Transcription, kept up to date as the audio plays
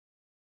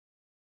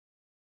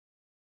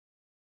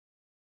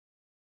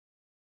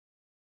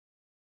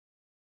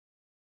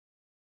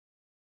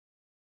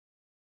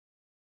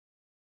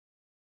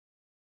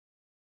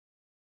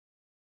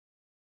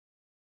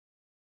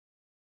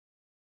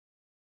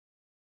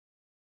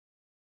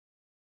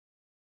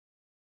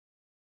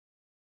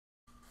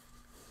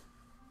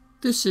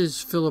This is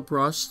Philip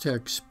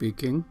Rostek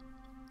speaking,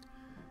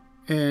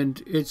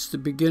 and it's the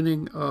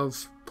beginning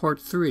of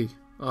part 3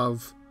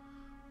 of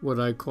what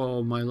I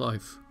call my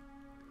life.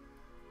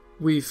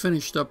 We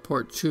finished up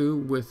part 2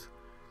 with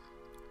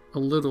a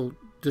little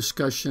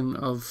discussion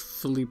of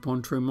Philippe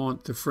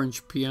Ontremont, the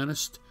French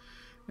pianist,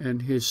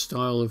 and his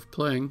style of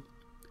playing.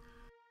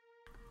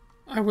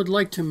 I would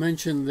like to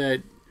mention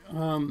that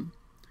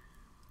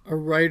a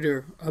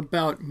writer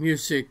about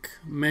music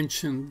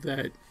mentioned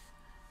that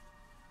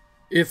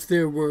if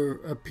there were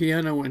a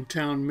piano in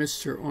town,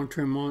 Mr.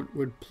 Ontremont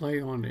would play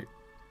on it.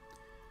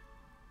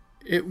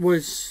 It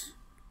was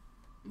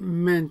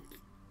meant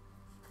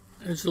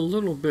as a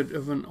little bit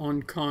of an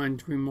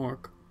unkind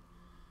remark.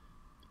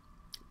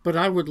 But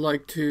I would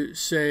like to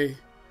say,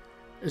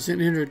 as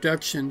an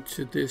introduction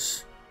to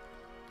this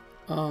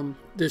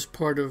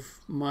part of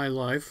my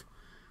life,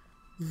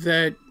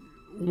 that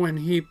when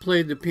he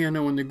played the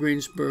piano in the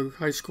Greensburg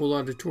High School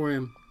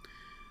auditorium,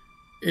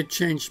 it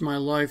changed my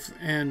life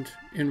and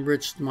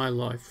enriched my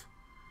life.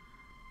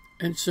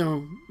 And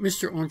so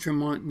Mr.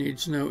 Ontremont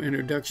needs no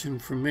introduction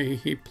from me.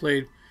 He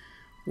played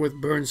with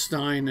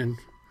Bernstein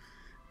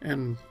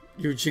and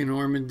Eugene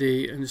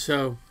Ormandy, and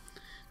so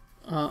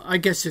I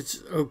guess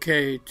it's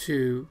okay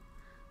to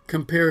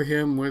compare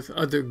him with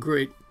other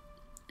great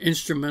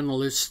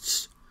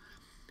instrumentalists.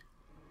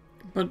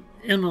 But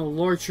in a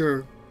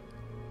larger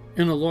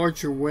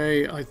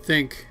way, I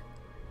think,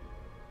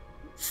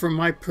 for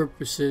my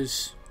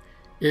purposes,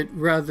 it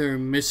rather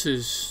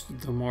misses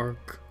the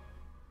mark.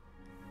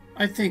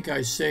 I think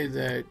I say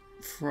that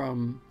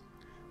from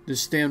the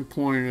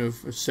standpoint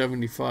of a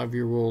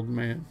 75-year-old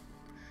man,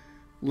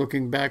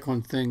 looking back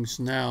on things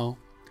now.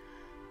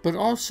 But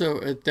also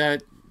at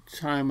that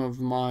time of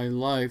my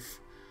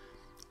life,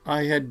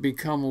 I had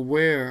become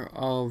aware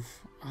of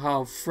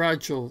how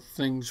fragile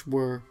things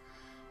were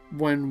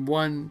when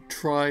one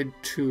tried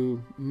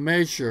to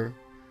measure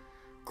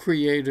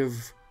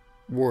creative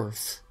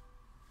worth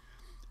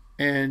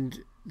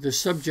and the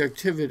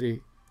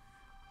subjectivity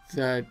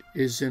that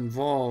is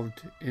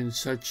involved in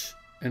such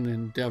an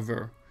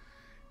endeavor.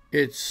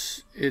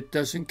 It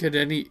doesn't get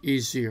any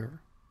easier.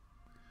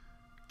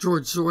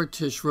 George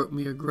Zortish wrote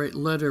me a great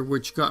letter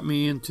which got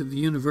me into the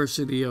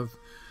University of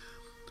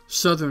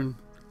Southern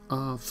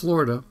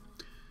Florida,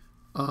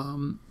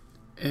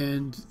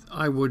 and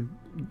I would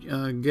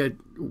get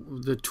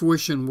the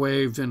tuition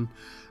waived, and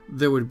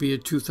there would be a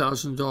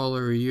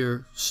 $2,000 a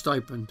year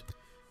stipend.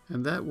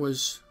 And that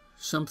was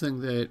something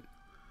that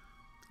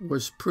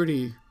was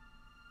pretty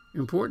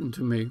important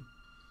to me.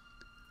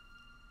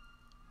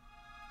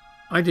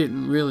 I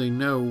didn't really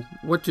know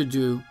what to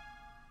do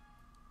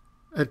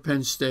at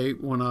Penn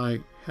State when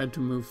I had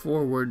to move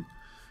forward.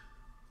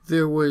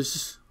 There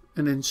was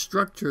an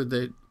instructor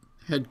that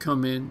had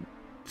come in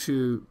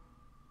to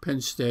Penn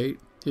State.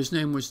 His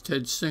name was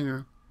Ted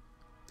Singer.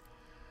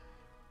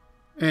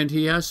 And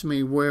he asked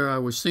me where I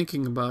was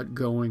thinking about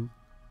going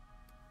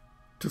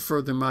to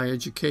further my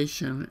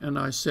education. And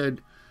I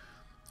said,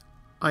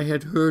 I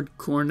had heard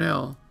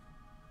Cornell.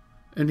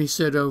 And he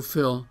said, "Oh,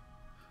 Phil,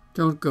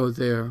 don't go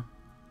there.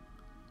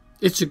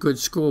 It's a good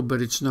school,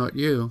 but it's not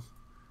you.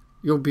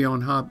 You'll be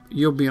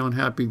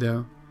unhappy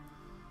there."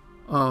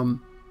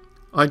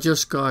 I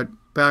just got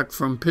back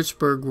from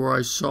Pittsburgh, where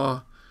I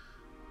saw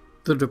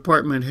the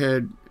department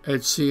head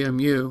at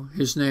CMU.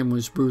 His name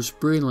was Bruce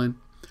Breland.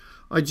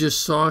 I just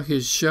saw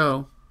his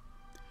show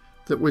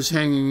that was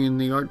hanging in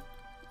the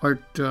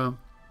art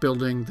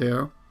building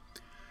there,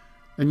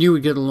 and you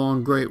would get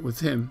along great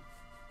with him.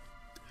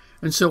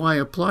 And so I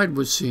applied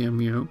with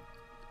CMU,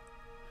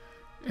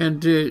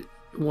 and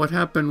what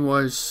happened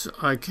was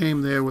I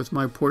came there with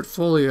my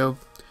portfolio.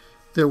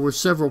 There were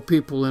several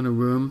people in a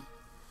room.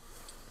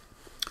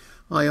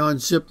 I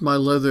unzipped my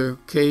leather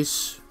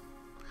case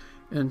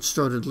and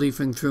started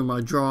leafing through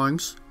my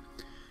drawings.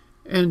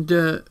 And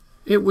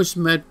it was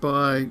met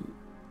by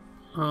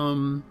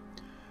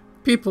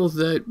people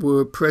that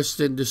were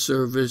pressed into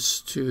service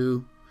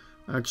to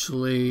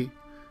actually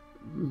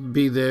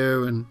be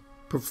there and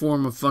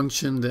perform a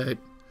function that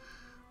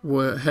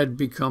had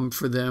become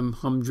for them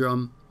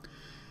humdrum.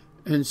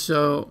 And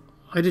so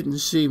I didn't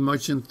see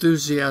much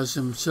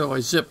enthusiasm, so I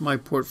zipped my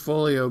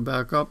portfolio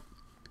back up,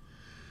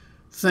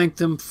 thanked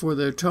them for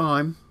their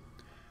time,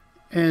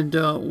 and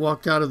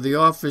walked out of the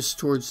office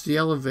towards the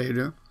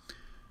elevator.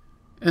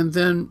 And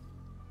then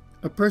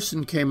a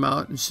person came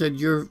out and said,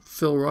 "You're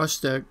Phil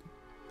Rostek.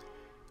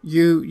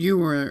 You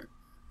were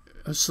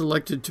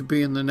selected to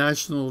be in the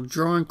national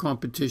drawing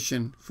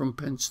competition from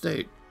Penn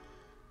State."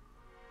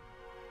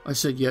 I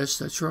said, "Yes,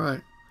 that's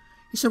right."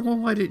 He said, "Well,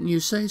 why didn't you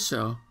say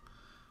so?"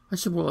 I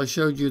said, "Well, I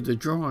showed you the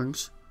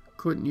drawings.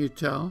 Couldn't you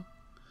tell?"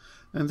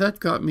 And that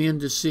got me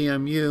into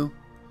CMU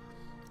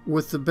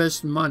with the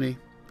best money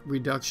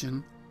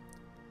reduction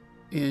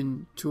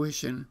in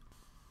tuition.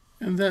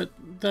 And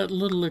that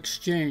little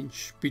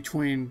exchange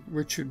between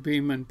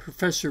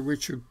Professor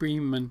Richard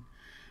Beeman,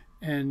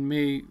 and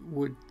me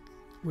would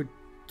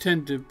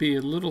tend to be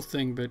a little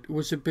thing, but it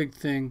was a big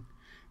thing.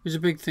 It was a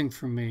big thing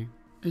for me.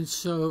 And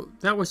so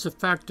that was a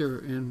factor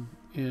in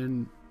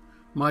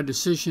my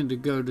decision to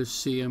go to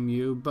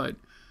CMU, but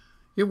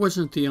it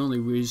wasn't the only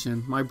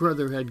reason. My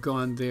brother had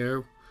gone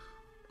there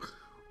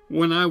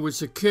when I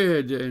was a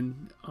kid,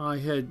 and I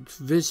had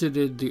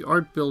visited the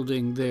art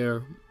building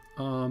there.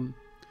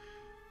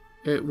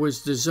 It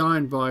was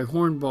designed by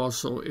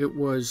Hornbostel. It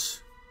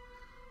was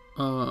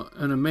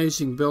an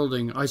amazing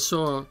building. I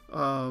saw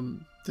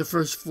the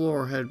first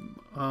floor had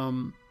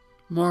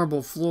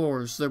marble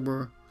floors. There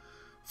were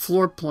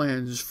floor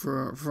plans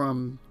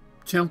from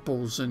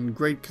temples and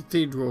great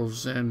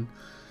cathedrals, and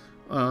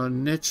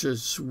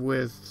niches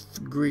with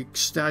Greek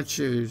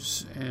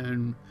statues,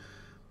 and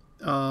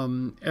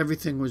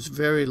everything was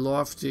very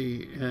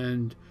lofty.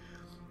 And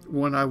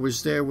when I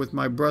was there with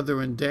my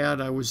brother and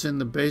dad, I was in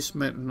the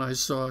basement, and I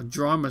saw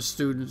drama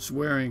students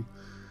wearing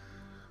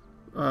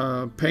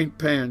paint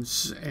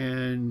pants,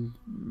 and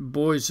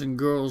boys and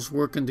girls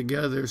working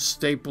together,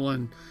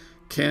 stapling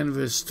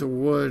canvas to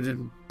wood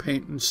and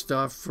painting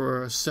stuff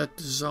for a set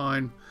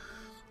design,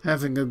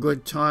 having a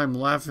good time,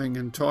 laughing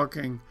and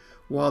talking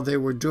while they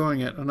were doing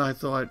it. And I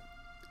thought,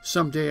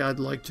 someday I'd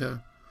like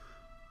to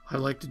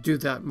do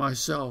that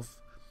myself.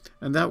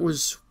 And that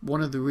was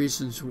one of the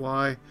reasons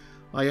why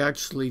I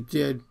actually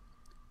did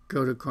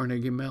go to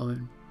Carnegie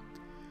Mellon.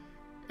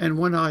 And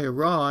when I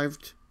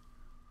arrived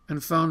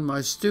and found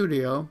my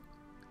studio,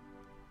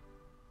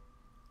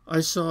 I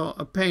saw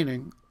a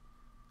painting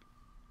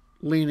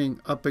leaning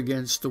up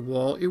against the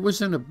wall. It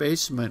was in a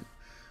basement.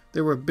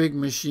 There were big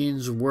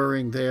machines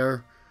whirring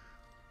there,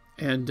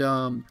 and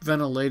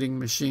ventilating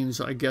machines,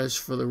 I guess,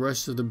 for the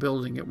rest of the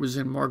building. It was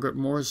in Margaret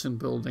Morrison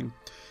building.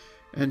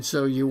 And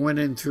so you went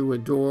in through a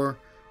door,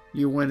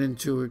 you went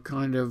into a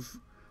kind of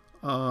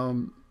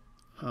an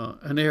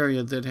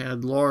area that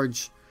had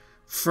large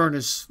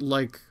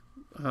furnace-like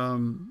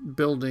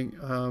building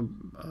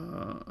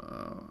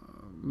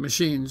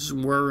machines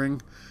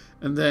whirring,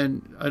 and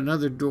then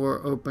another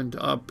door opened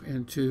up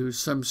into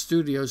some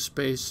studio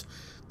space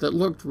that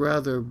looked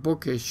rather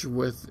bookish,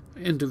 with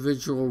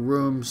individual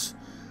rooms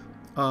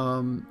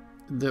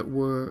that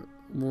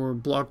were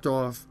blocked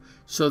off,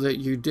 so that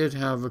you did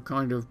have a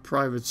kind of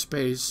private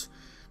space.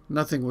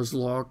 Nothing was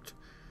locked.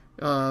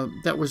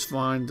 That was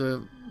fine.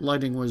 The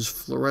lighting was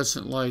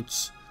fluorescent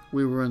lights.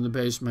 We were in the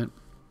basement.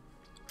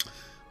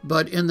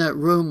 But in that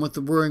room with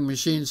the whirring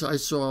machines, I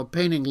saw a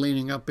painting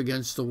leaning up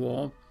against the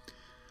wall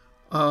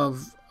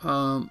of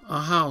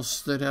a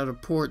house that had a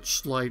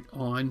porch light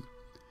on,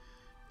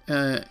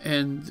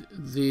 and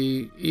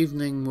the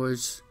evening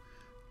was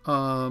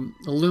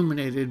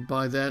illuminated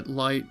by that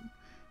light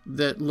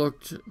that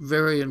looked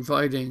very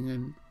inviting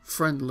and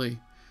friendly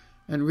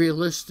and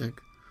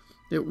realistic.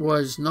 It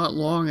was not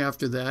long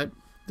after that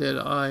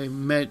I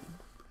met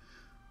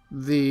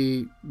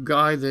the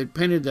guy that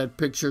painted that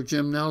picture,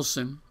 Jim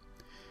Nelson.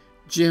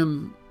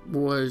 Jim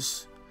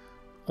was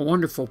a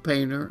wonderful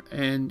painter,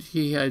 and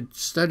he had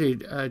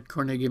studied at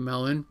Carnegie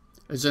Mellon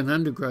as an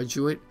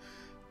undergraduate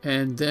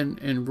and then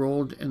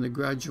enrolled in the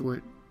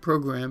graduate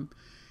program.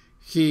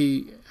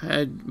 He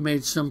had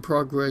made some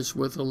progress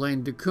with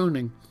Elaine de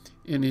Kooning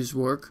in his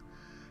work,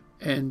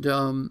 and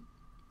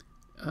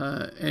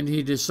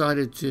he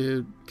decided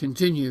to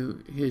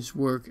continue his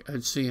work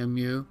at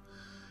CMU.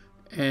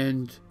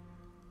 And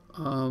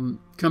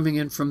coming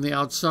in from the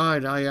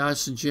outside, I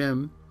asked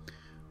Jim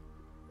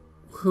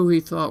who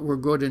he thought were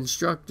good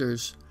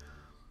instructors.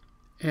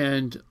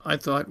 And I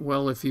thought,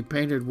 well, if he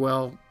painted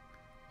well,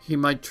 he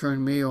might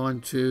turn me on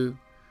to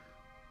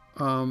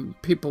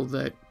people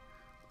that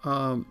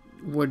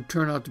would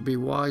turn out to be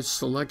wise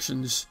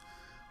selections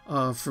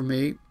for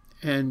me.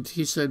 And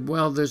he said,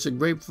 well, there's a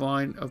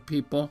grapevine of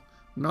people,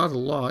 not a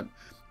lot,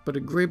 but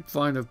a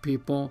grapevine of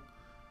people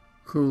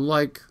who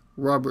like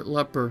Robert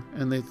Lepper,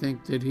 and they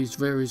think that he's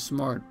very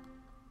smart.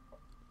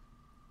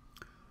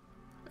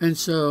 And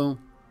so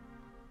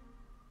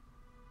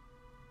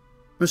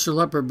Mr.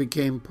 Lepper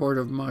became part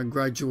of my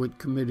graduate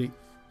committee.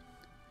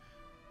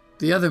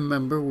 The other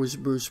member was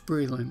Bruce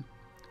Breland.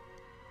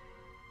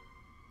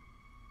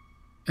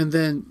 And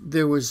then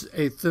there was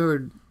a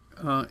third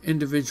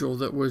individual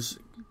that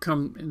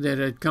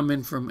had come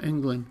in from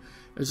England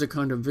as a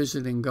kind of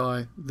visiting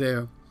guy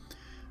there.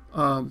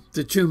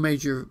 The two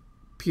major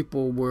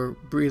people were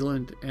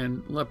Breland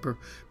and Lepper.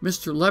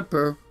 Mr.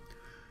 Lepper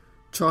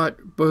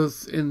taught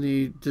both in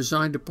the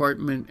design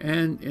department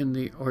and in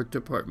the art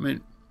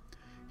department.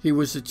 He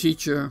was a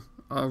teacher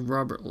of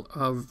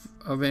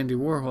Andy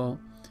Warhol,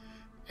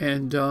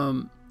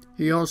 and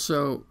he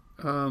also,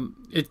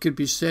 it could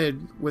be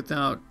said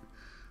without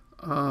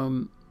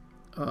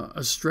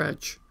a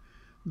stretch,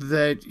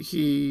 that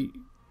he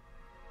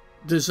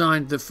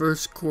designed the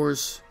first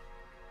course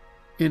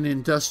in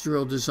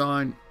industrial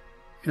design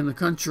in the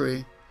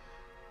country.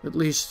 At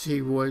least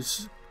he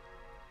was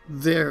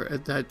there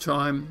at that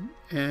time,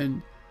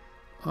 and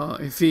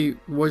if he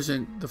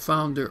wasn't the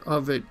founder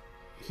of it,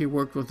 he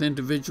worked with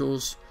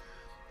individuals,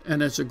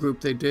 and as a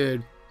group they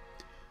did.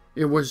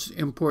 It was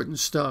important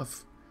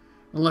stuff.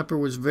 And Lepper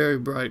was very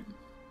bright.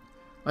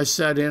 I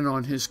sat in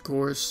on his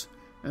course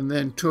and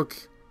then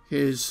took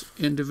his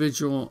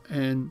individual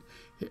and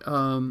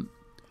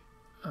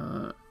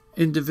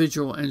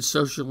individual and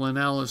social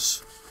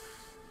analysis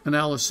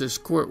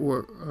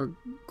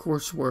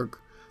coursework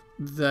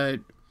that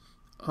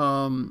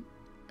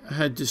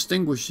had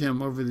distinguished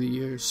him over the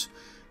years,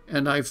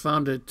 and I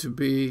found it to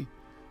be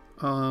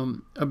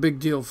a big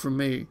deal for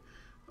me.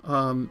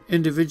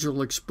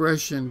 Individual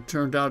expression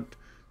turned out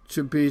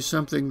to be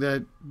something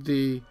that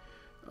the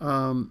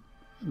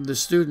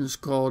students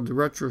called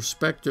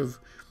retrospective,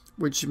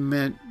 which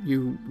meant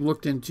you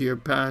looked into your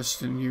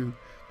past and you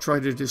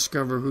tried to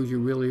discover who you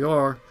really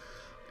are.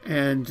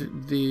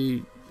 And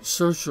the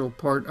social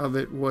part of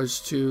it was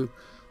to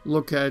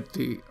look at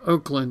the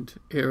Oakland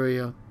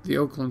area, the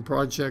Oakland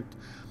Project,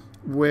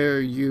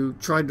 where you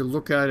tried to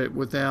look at it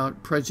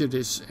without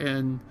prejudice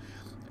and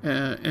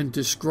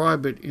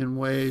describe it in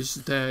ways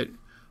that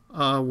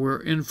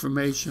were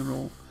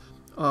informational,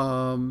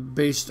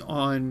 based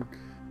on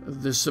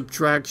the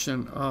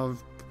subtraction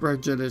of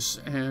prejudice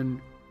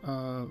and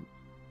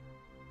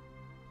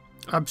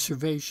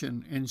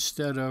observation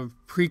instead of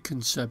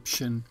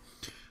preconception.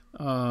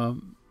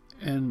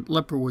 And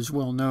Lepper was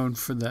well known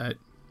for that.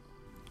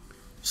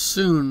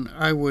 Soon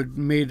I would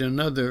meet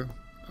another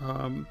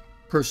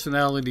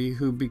personality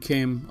who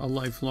became a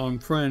lifelong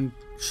friend,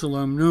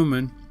 Shalom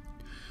Newman,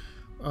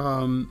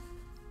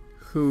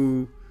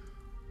 who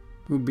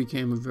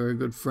became a very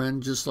good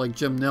friend, just like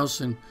Jim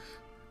Nelson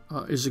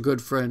is a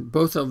good friend.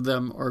 Both of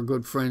them are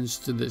good friends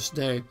to this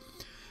day.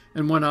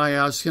 And when I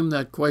asked him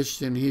that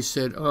question, he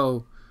said,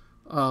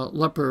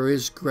 Lepper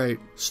is great.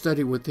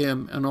 Study with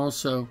him, and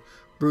also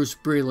Bruce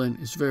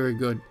Breland is very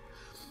good.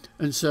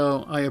 And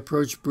so I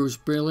approached Bruce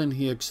Breland.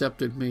 He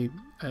accepted me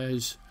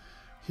as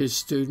his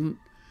student,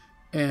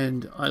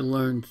 and I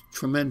learned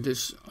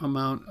tremendous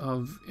amount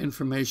of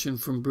information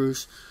from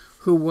Bruce,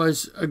 who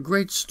was a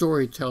great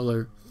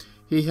storyteller.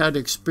 He had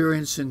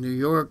experience in New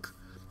York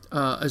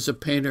as a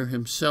painter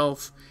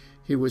himself.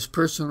 He was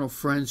personal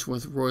friends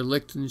with Roy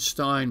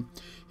Lichtenstein.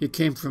 He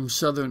came from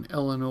Southern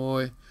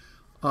Illinois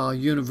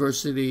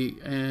University,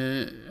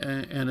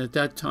 and at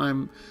that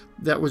time,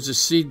 that was a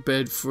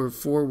seedbed for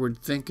forward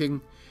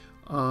thinking.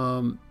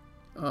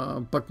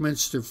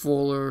 Buckminster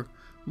Fuller,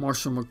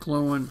 Marshall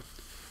McLuhan,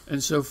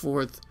 and so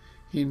forth.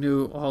 He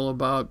knew all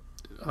about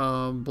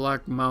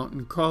Black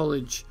Mountain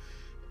College,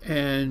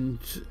 and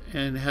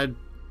had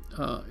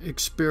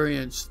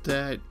experience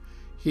that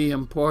he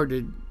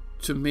imparted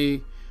to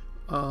me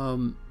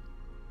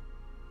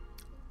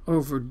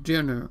over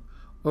dinner,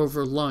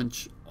 over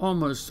lunch,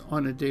 almost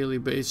on a daily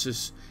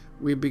basis.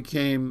 We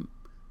became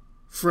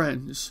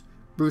friends.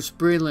 Bruce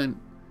Breland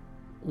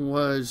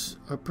was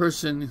a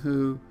person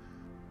who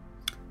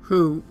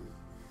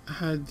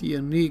had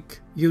the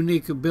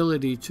unique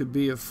ability to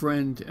be a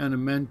friend and a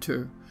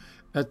mentor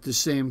at the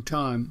same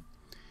time.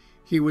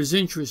 He was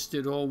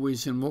interested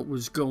always in what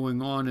was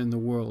going on in the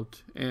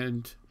world,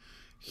 and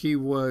he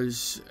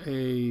was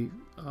a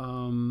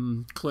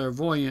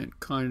clairvoyant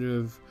kind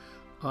of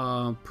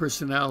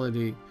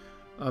personality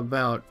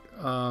about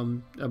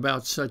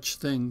such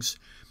things,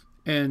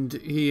 and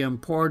he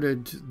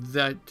imparted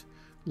that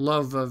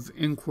love of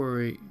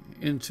inquiry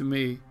into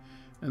me.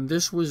 And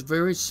this was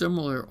very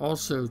similar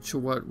also to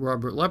what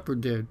Robert Lepper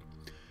did.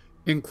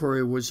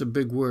 Inquiry was a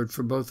big word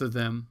for both of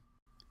them.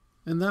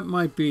 And that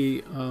might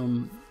be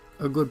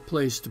a good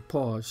place to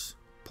pause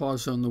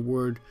on the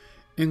word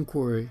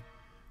inquiry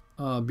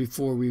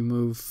before we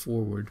move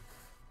forward.